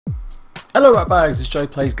Hello right bags, it's Jade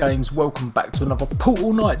Plays Games. Welcome back to another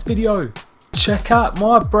Portal Knights video. Check out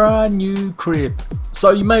my brand new crib.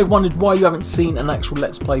 So you may have wondered why you haven't seen an actual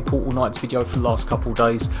Let's Play Portal Knights video for the last couple of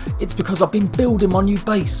days. It's because I've been building my new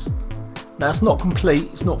base. Now it's not complete,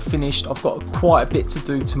 it's not finished. I've got quite a bit to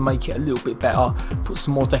do to make it a little bit better, put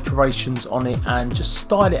some more decorations on it and just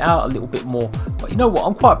style it out a little bit more. But you know what,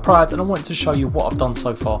 I'm quite proud and I wanted to show you what I've done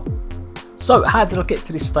so far. So how did I get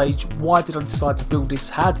to this stage? Why did I decide to build this?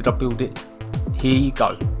 How did I build it? Here you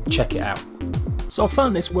go, check it out. So I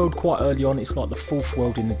found this world quite early on. It's like the fourth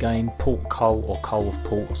world in the game, Port Coal or Coal of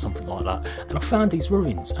Port or something like that. And I found these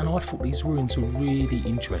ruins and I thought these ruins were really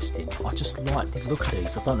interesting. I just liked the look of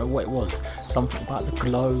these. I don't know what it was. Something about the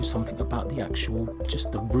glow, something about the actual,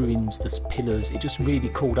 just the ruins, the pillars. It just really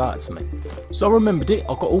called out to me. So I remembered it.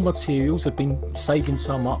 I got all materials. I've been saving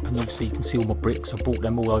some up and obviously you can see all my bricks. I brought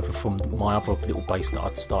them all over from my other little base that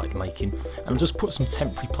I'd started making. And I just put some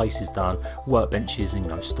temporary places down, workbenches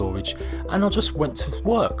and storage. And I just went to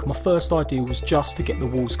work. My first idea was just to get the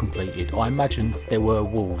walls completed. I imagined there were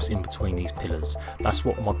walls in between these pillars. That's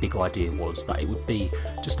what my big idea was, that it would be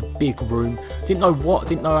just a big room. Didn't know what,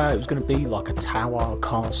 didn't know how it was going to be, like a tower, a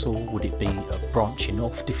castle, would it be branching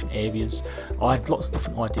off different areas. I had lots of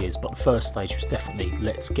different ideas, but the first stage was definitely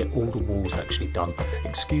let's get all the walls actually done.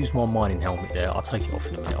 Excuse my mining helmet there, I'll take it off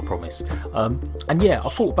in a minute, I promise. And yeah, I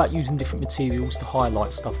thought about using different materials to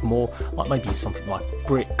highlight stuff more, like maybe something like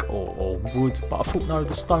brick or wood, but I thought no,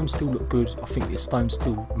 the stone still looked good. I think the stone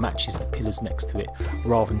still matches the pillars next to it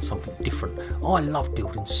rather than something different. I love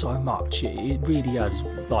building so much, it really has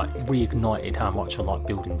like reignited how much I like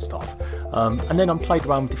building stuff. And then I played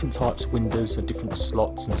around with different types of windows and different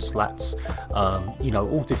slots and slats,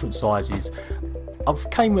 all different sizes. I've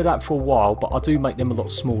came with that for a while, but I do make them a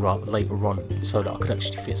lot smaller later on so that I could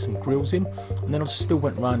actually fit some grills in. And then I just still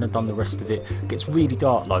went around and done the rest of it. It gets really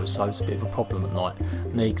dark though, so it's a bit of a problem at night.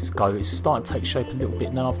 And there you go, it's starting to take shape a little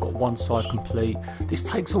bit now. I've got one side complete. This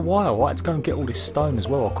takes a while. I had to go and get all this stone as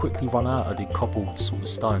well. I quickly run out of the cobbled sort of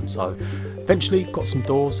stone. So eventually got some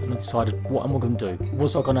doors and I decided, what am I going to do?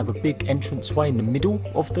 Was I going to have a big entranceway in the middle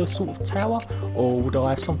of the sort of tower, or would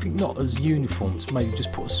I have something not as uniform to maybe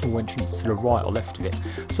just put a small entrance to the right or left of it?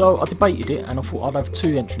 So I debated it and I thought I'd have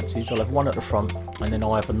two entrances. I'll have one at the front and then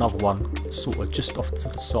I'll have another one sort of just off to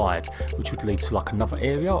the side, which would lead to like another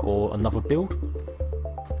area or another build.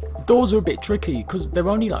 Doors are a bit tricky because they're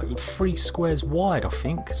only like 3 squares wide, I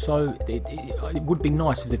think, so it would be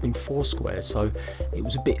nice if they'd been 4 squares, so it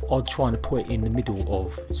was a bit odd trying to put it in the middle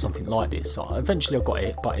of something like this. So eventually I got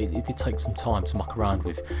it, but it did take some time to muck around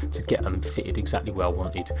with to get them fitted exactly where I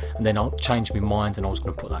wanted, and then I changed my mind and I was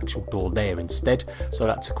going to put the actual door there instead, so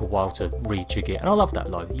that took a while to rejig it. And I love that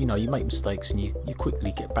though, you make mistakes and you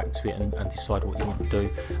quickly get back to it and decide what you want to do.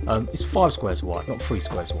 It's 5 squares wide, not 3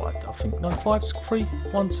 squares wide, I think. No, 5, 3,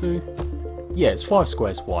 1, 2. Yeah, it's 5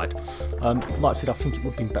 squares wide. Like I said, I think it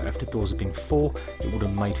would have been better if the doors had been 4. It would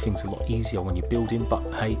have made things a lot easier when you're building, but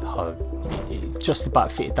hey ho, it just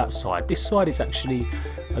about fitted that side. This side is actually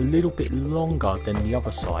a little bit longer than the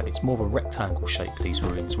other side. It's more of a rectangle shape, these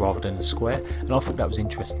ruins, rather than a square, and I thought that was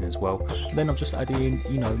interesting as well. And then I'm just adding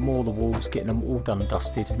more of the walls, getting them all done and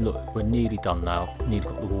dusted. Look, we're nearly done now. Nearly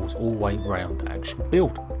got the walls all the way around the actual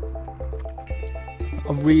build.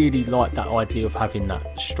 I really like that idea of having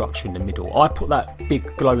that structure in the middle. I put that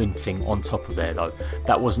big glowing thing on top of there though.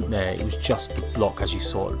 That wasn't there, it was just the block as you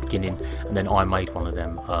saw at the beginning, and then I made one of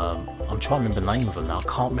them. I'm trying to remember the name of them now, I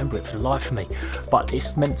can't remember it for the life of me, but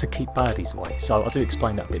it's meant to keep baddies away. So I do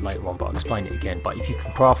explain that a bit later on, but I'll explain it again. But if you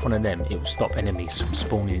can craft one of them, it will stop enemies from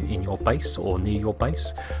spawning in your base or near your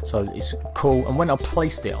base. So it's cool, and when I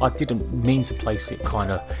placed it, I didn't mean to place it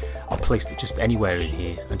I placed it just anywhere in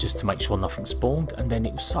here and just to make sure nothing spawned, and then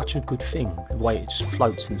it was such a good thing the way it just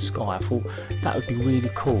floats in the sky. I thought that would be really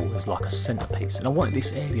cool as like a centerpiece, and I wanted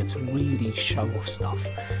this area to really show off stuff.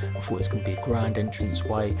 I thought it's going to be a grand entrance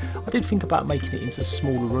way. I did think about making it into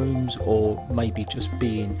smaller rooms or maybe just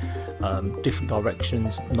being different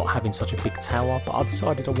directions, not having such a big tower, but I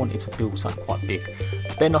decided I wanted to build something quite big.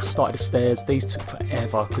 Then I started the stairs. These took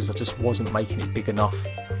forever because I just wasn't making it big enough.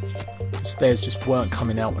 The stairs just weren't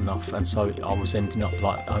coming out enough, and so I was ending up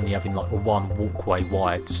like only having like a 1 walkway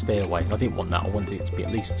wide stairway, and I didn't want that. I wanted it to be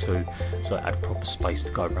at least 2 so it had proper space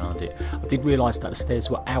to go around it. I did realise that the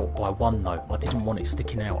stairs were out by 1 though. I didn't want it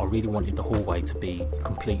sticking out. I really wanted the hallway to be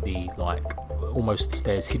completely like almost the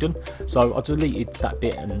stairs hidden. So I deleted that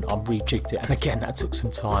bit and I rejigged it, and again that took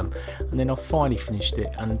some time, and then I finally finished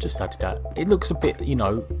it and just added that. It looks a bit, you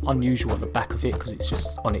know, unusual at the back of it because it's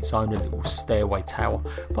just on its own, a little stairway tower,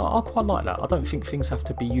 but I quite like that. I don't think things have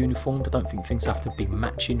to be uniformed, I don't think things have to be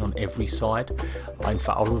matching on every side. In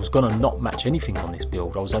fact, I was going to not match anything on this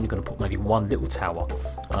build. I was only going to put maybe one little tower,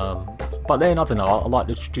 but then I don't know, I like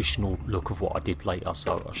the traditional look of what I did later,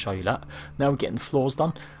 so I'll show you that. Now we're getting the floors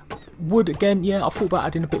done. Wood again, yeah, I thought about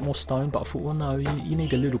adding a bit more stone, but I thought, well no, you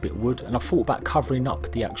need a little bit of wood, and I thought about covering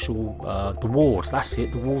up the actual, the ward, that's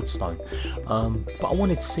it, the ward stone. But I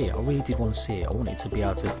wanted to see it, I really did want to see it, I wanted to be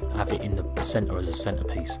able to have it in the centre as a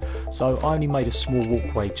centrepiece. So I only made a small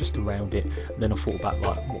walkway just around it, and then I thought about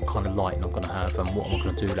like what kind of lighting I'm going to have and what am I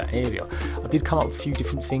going to do with that area. I did come up with a few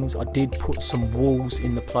different things. I did put some walls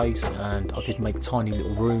in the place, and I did make tiny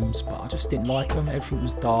little rooms, but I just didn't like them. Everything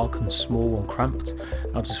was dark and small and cramped,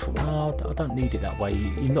 and I just thought, no, I don't need it that way.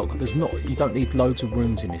 You don't need loads of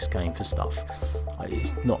rooms in this game for stuff.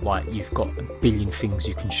 It's not like you've got a billion things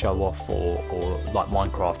you can show off, or like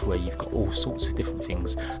Minecraft where you've got all sorts of different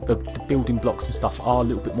things. The building blocks and stuff are a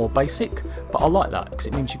little bit more basic, but I like that because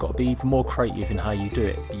it means you've got to be even more creative in how you do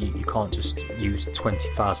it. You can't just use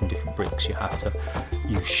 20,000 different bricks. You have to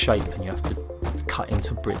use shape, and you have to cut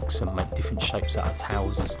into bricks and make different shapes out of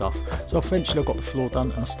towers and stuff. So eventually I got the floor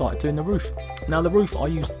done and I started doing the roof. Now the roof I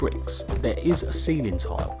used bricks. There is a ceiling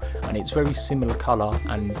tile and it's very similar colour,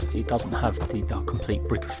 and it doesn't have the complete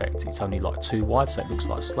brick effect. It's only like 2 wide, so it looks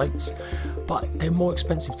like slates, but they're more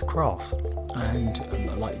expensive to craft,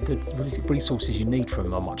 and like the resources you need from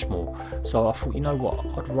them are much more. So I thought, you know what,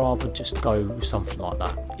 I'd rather just go with something like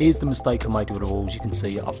that. Here's the mistake I made with the walls. You can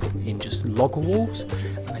see I put in just logger walls,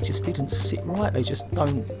 and they just didn't sit right. They just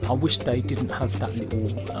don't. I wish they didn't have that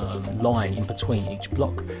little line in between each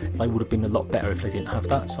block. They would have been a lot better if they didn't have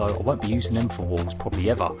that. So I won't be using them for walls probably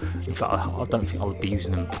ever. In fact, I don't think I would be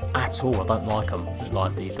using them at all. I don't like them,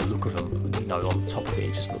 like the look of them. You know, on the top of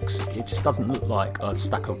it, it just doesn't look like a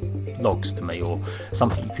stack of logs to me, or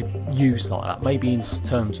something you could use like that. Maybe in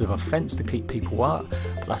terms of a fence to keep people out,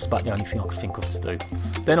 but that's about the only thing I could think of to do.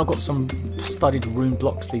 Then I got some studded room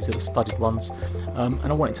blocks. These are the studded ones, and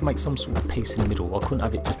I wanted to make some sort of piece in the middle. I couldn't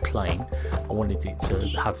have it just plain. I wanted it to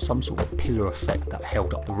have some sort of pillar effect that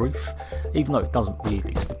held up the roof, even though it doesn't really,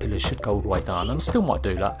 because the pillars should go all the way down, and I still might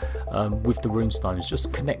do that with the rune stones.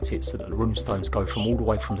 Just connect it so that the rune stones go from all the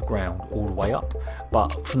way from the ground all the way up.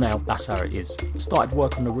 But for now, that's how it is. Started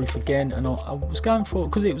work on the roof again, and I was going for,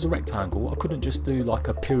 because it was a rectangle, I couldn't just do like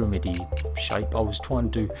a pyramid-y shape. I was trying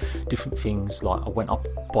to do different things. Like I went up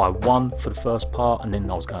by 1 for the first part, and then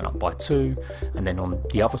I was going up by 2, and then on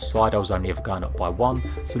the other side I was only ever going up by 1.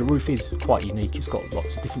 So the roof is quite unique. It's got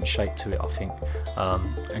lots of different shape to it, I think,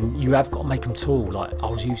 and you have got to make them tall. Like I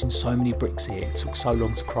was using so many bricks here, it took so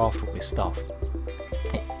long to craft all this stuff.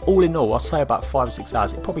 All in all, I'll say about 5 or 6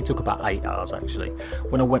 hours. It probably took about 8 hours actually.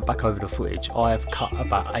 When I went back over the footage, I have cut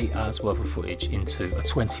about 8 hours worth of footage into a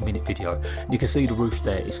 20-minute video. And you can see the roof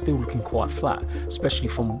there is still looking quite flat, especially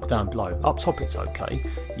from down below. Up top it's okay,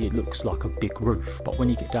 it looks like a big roof, but when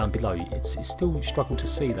you get down below, it's still, you struggle to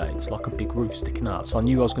see that it's like a big roof sticking out. So I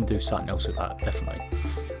knew I was going to do something else with that, definitely.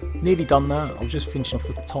 Nearly done that. I was just finishing off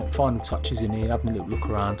the final touches in here, having a little look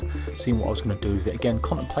around, seeing what I was going to do with it. Again,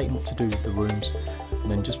 contemplating what to do with the rooms, and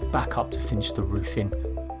then just back up to finish the roofing.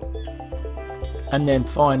 And then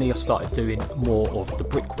finally I started doing more of the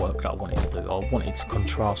brickwork that I wanted to do. I wanted to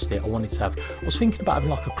contrast it. I wanted to have, I was thinking about having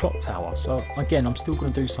like a clock tower. So again, I'm still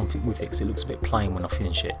going to do something with it because it looks a bit plain when I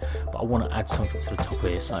finish it. But I want to add something to the top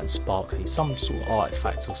here, something sparkly, some sort of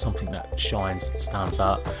artifact or something that shines, stands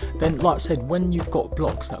out. Then, like I said, when you've got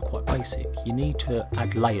blocks that are quite basic, you need to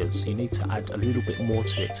add layers. You need to add a little bit more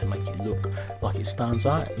to it to make it look like it stands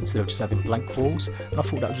out instead of just having blank walls. And I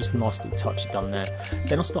thought that was just a nice little touch done there.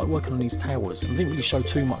 Then I started working on these towers. And I didn't really show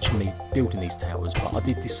too much of me building these towers, but I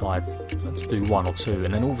did decide to do 1 or 2,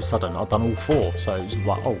 and then all of a sudden I'd done all 4, so it was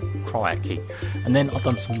like, oh crikey. And then I've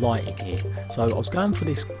done some lighting here, so I was going for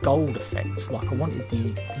this gold effect. Like I wanted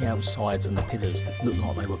the outsides and the pillars to look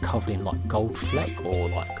like they were covered in like gold fleck, or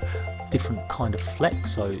like different kind of fleck,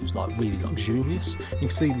 so it was like really luxurious. You can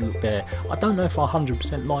see the look there. I don't know if I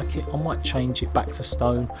 100% like it. I might change it back to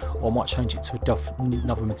stone, or I might change it to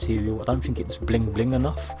another material. I don't think it's bling bling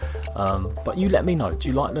enough, but you let me know. Do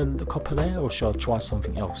you like the copper there, or should I try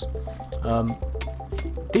something else?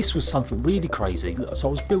 this was something really crazy. So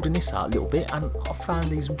I was building this out a little bit and I found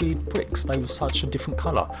these weird bricks. They were such a different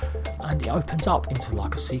colour, and it opens up into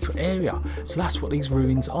like a secret area. So that's what these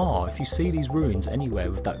ruins are. If you see these ruins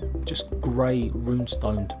anywhere with that just grey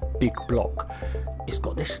runestoned big block, it's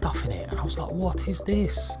got this stuff in it, and I was like, what is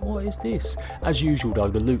this? What is this? As usual though,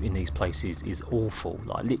 the loot in these places is awful.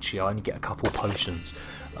 Like literally I only get a couple potions,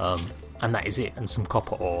 and that is it, and some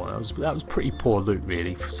copper ore. And that was pretty poor loot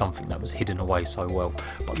really for something that was hidden away so well.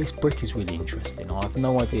 But this brick is really interesting. I have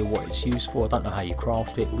no idea what it's used for. I don't know how you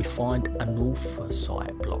craft it. Refined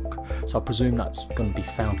anorthosite block. So I presume that's going to be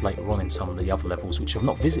found later on in some of the other levels, which I've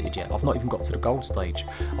not visited yet. I've not even got to the gold stage.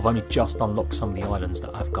 I've only just unlocked some of the islands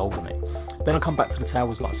that have gold on it. Then I come back to the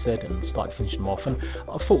towers, like I said, and started finishing them off. And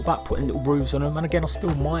I thought about putting little roofs on them, and again I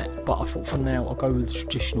still might, but I thought for now I'll go with the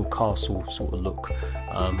traditional castle sort of look.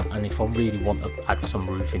 And if I really want to add some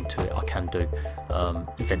roof into it, I can do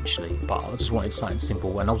eventually, but I just wanted something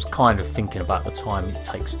simple. And I was kind of thinking about the time it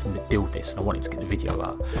takes to build this, and I wanted to get the video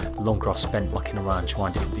out. The longer I spent mucking around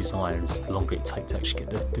trying different designs, the longer it takes to actually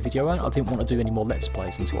get the video out. I didn't want to do any more let's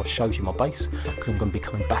plays until I showed you my base, because I'm going to be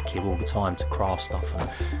coming back here all the time to craft stuff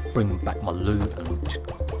and bring back my loot and just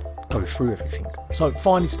go through everything. So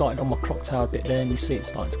finally started on my clock tower bit there, and you see it's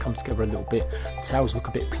starting to come together a little bit. The towers look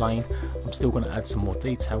a bit plain. I'm still going to add some more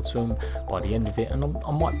detail to them by the end of it, and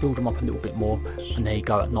I might build them up a little bit more. And there you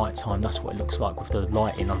go, at night time that's what it looks like with the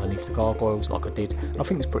lighting underneath the gargoyles like I did, and I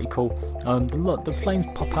think it's pretty cool. The flames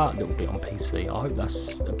pop out a little bit on PC. I hope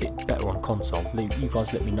that's a bit better on console. You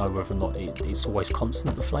guys let me know whether or not it's always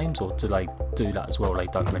constant, the flames, or do they do that as well? They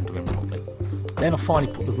don't render in properly. Then I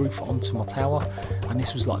finally put the roof onto my tower, and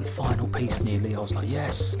this was like the final piece nearly. I was like,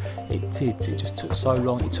 yes, it did. It just took so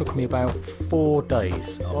long. It took me about 4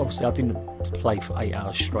 days. Obviously I didn't play for 8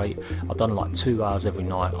 hours straight. I've done like 2 hours every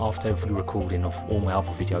night after every recording of all my other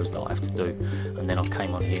videos that I have to do, and then I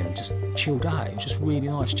came on here and just chilled out. It was just really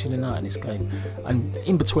nice chilling out in this game. And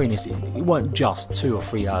in between this, it weren't just 2 or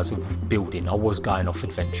 3 hours of building. I was going off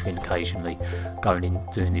adventuring occasionally, going in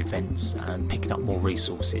doing events and picking up more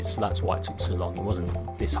resources. So that's why it took so long. It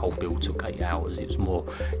wasn't this whole build took 8 hours. It was more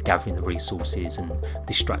gathering the resources and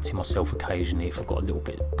distracting myself occasionally if I got a little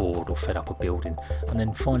bit bored or fed up of building, and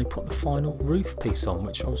then finally put the final roof piece on,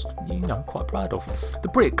 which I was, you know, quite proud of. The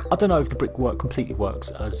brick, I don't know if the brick completely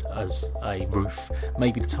works as a roof.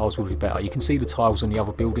 Maybe the tiles will be better. You can see the tiles on the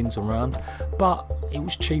other buildings around, but it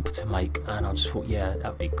was cheaper to make, and I just thought, yeah,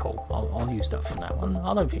 that'd be cool. I'll use that for now, and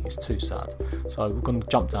I don't think it's too sad. So we're going to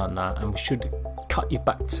jump down that, and we should cut you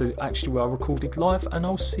back to actually where I recorded live, and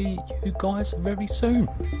I'll see you guys very soon.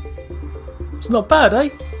 It's not bad, eh?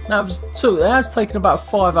 Now it has taken about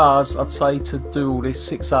 5 hours, I'd say, to do all this.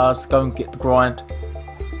 6 hours to go and get the grind,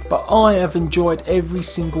 but I have enjoyed every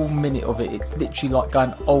single minute of it. It's literally like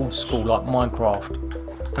going old school, like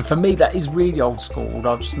Minecraft, and for me that is really old school.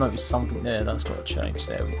 Although I've just noticed something there that's got to change.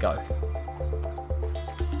 There we go.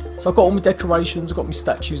 So I've got all my decorations, I've got my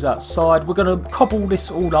statues outside. We're going to cobble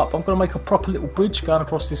this all up. I'm going to make a proper little bridge going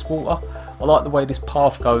across this water. I like the way this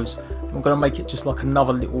path goes. I'm going to make it just like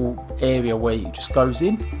another little area where it just goes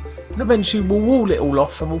in. And eventually we'll wall it all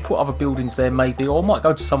off and we'll put other buildings there maybe. Or I might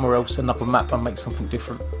go to somewhere else, another map, and make something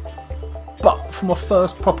different. But for my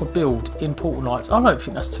first proper build in Portal Knights, I don't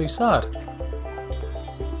think that's too sad.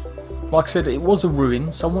 Like I said, it was a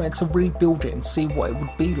ruin, so I wanted to rebuild it and see what it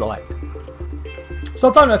would be like. So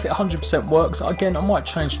I don't know if it 100% works. Again, I might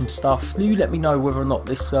change some stuff. You let me know whether or not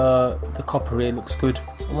this the copper here looks good.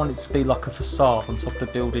 I want it to be like a facade on top of the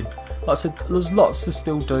building. Like I said, there's lots to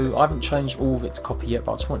still do. I haven't changed all of it to copper yet,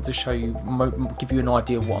 but I just wanted to show you, give you an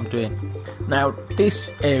idea of what I'm doing. Now,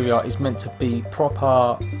 this area is meant to be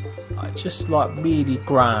proper, just like really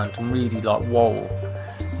grand and really like whoa.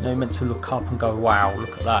 You know, meant to look up and go, wow,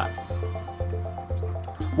 look at that.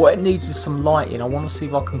 What it needs is some lighting. I want to see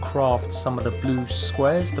if I can craft some of the blue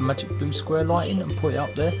squares, the magic blue square lighting, and put it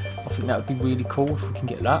up there. I think that would be really cool if we can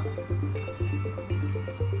get that.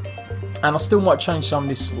 And I still might change some of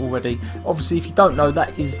this already. Obviously, if you don't know,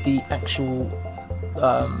 that is the actual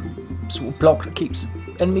sort of block that keeps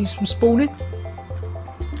enemies from spawning.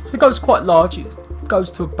 So it goes quite large. It goes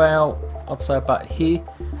to about, I'd say about here,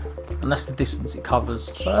 and that's the distance it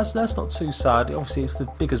covers. So that's not too sad. Obviously, it's as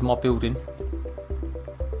big as my building.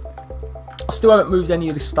 I still haven't moved any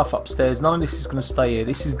of this stuff upstairs. None of this is going to stay here.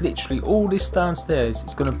 This is literally all this downstairs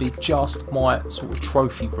is going to be just my sort of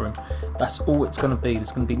trophy room. That's all it's going to be.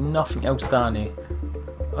 There's going to be nothing else down here.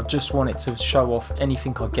 I just want it to show off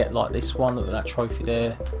anything I get, like this one. Look at that trophy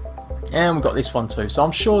there. And we've got this one too. So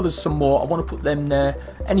I'm sure there's some more. I want to put them there.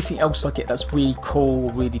 Anything else I get that's really cool,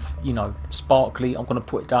 really, you know, sparkly, I'm going to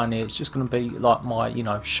put it down here. It's just going to be like my, you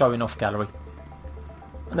know, showing off gallery.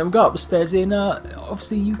 And then we go up the stairs in.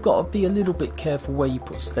 Obviously you've got to be a little bit careful where you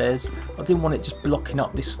put stairs. I didn't want it just blocking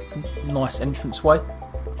up this nice entranceway.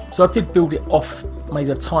 So I did build it off, made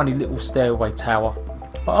a tiny little stairway tower.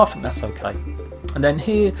 But I think that's okay. And then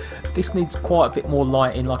here, this needs quite a bit more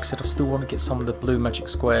lighting. Like I said, I still want to get some of the blue magic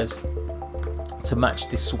squares to match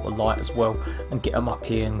this sort of light as well. And get them up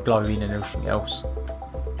here and glowing and everything else.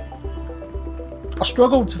 I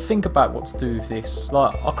struggled to think about what to do with this.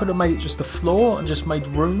 Like, I could have made it just a floor and just made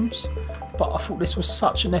rooms, but I thought this was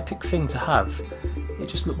such an epic thing to have. It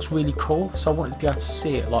just looks really cool, so I wanted to be able to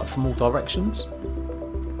see it like from all directions.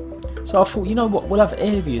 So I thought, you know what, we'll have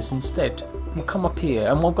areas instead. We'll come up here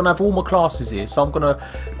and I'm going to have all my classes here, so I'm going to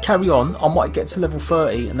carry on. I might get to level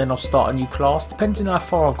 30 and then I'll start a new class, depending on how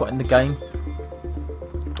far I've got in the game.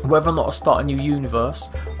 Whether or not I start a new universe,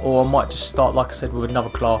 or I might just start, like I said, with another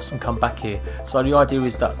class and come back here. So the idea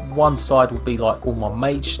is that one side will be like all my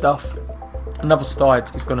mage stuff, another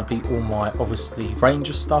side is going to be all my obviously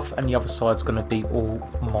ranger stuff, and the other side is going to be all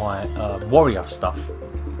my warrior stuff.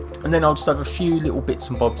 And then I'll just have a few little bits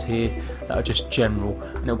and bobs here that are just general,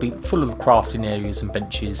 and it'll be full of the crafting areas and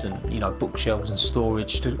benches and, you know, bookshelves and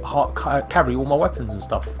storage to carry all my weapons and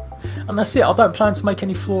stuff. And that's it. I don't plan to make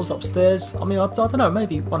any floors upstairs. I mean, I don't know,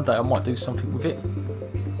 maybe one day I might do something with it.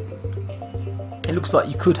 It looks like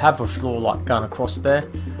you could have a floor like going across there,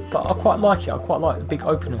 but I quite like it. I quite like the big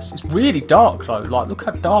openness. It's really dark though. Like, look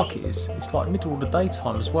how dark it is. It's like middle of the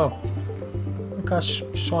daytime as well. Look how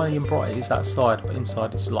shiny and bright it is outside, but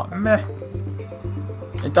inside it's like meh.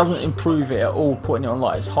 It doesn't improve it at all putting it on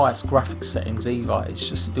like its highest graphics settings either. It's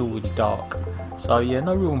just still really dark. So yeah,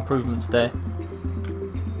 no real improvements there.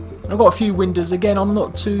 I've got a few windows. Again, I'm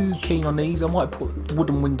not too keen on these. I might put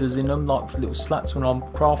wooden windows in them, like little slats when I'm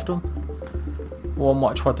crafting them. Or I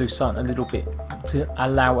might try to do something a little bit to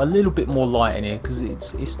allow a little bit more light in here, because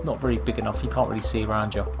it's not very big enough. You can't really see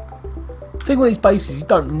around you. The thing with these bases, you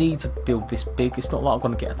don't need to build this big. It's not like I'm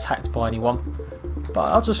going to get attacked by anyone.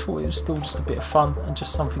 But I just thought it was still just a bit of fun and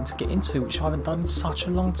just something to get into, which I haven't done in such a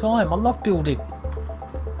long time. I love building.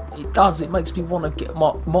 It does. It makes me want to get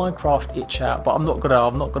my Minecraft itch out, but I'm not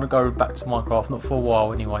gonna go back to Minecraft, not for a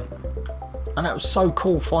while anyway. And that was so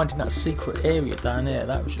cool finding that secret area down there.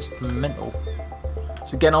 That was just mental.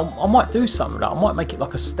 So again, I might do something with that. I might make it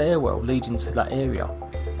like a stairwell leading to that area,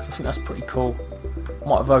 because I think that's pretty cool. I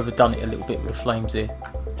might have overdone it a little bit with the flames here.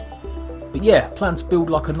 But yeah, plan to build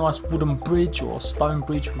like a nice wooden bridge or a stone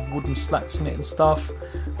bridge with wooden slats in it and stuff.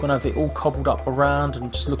 Gonna have it all cobbled up around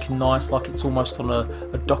and just looking nice, like it's almost on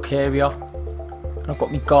a dock area. And I've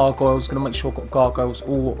got my gargoyles, gonna make sure I've got gargoyles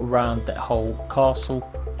all around that whole castle.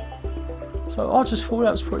 So I just thought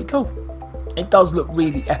that was pretty cool. It does look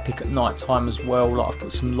really epic at night time as well, like I've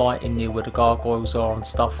put some light in there where the gargoyles are and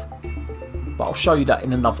stuff. But I'll show you that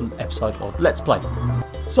in another episode of Let's Play.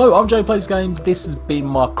 So I'm Jade Plays Games, this has been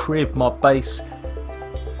my crib, my base.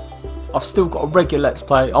 I've still got a regular Let's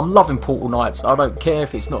Play. I'm loving Portal Nights. I don't care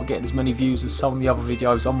if it's not getting as many views as some of the other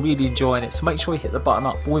videos. I'm really enjoying it. So make sure you hit the button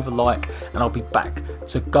up with a like, and I'll be back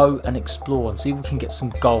to go and explore and see if we can get some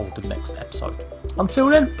gold in the next episode. Until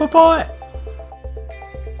then, bye bye!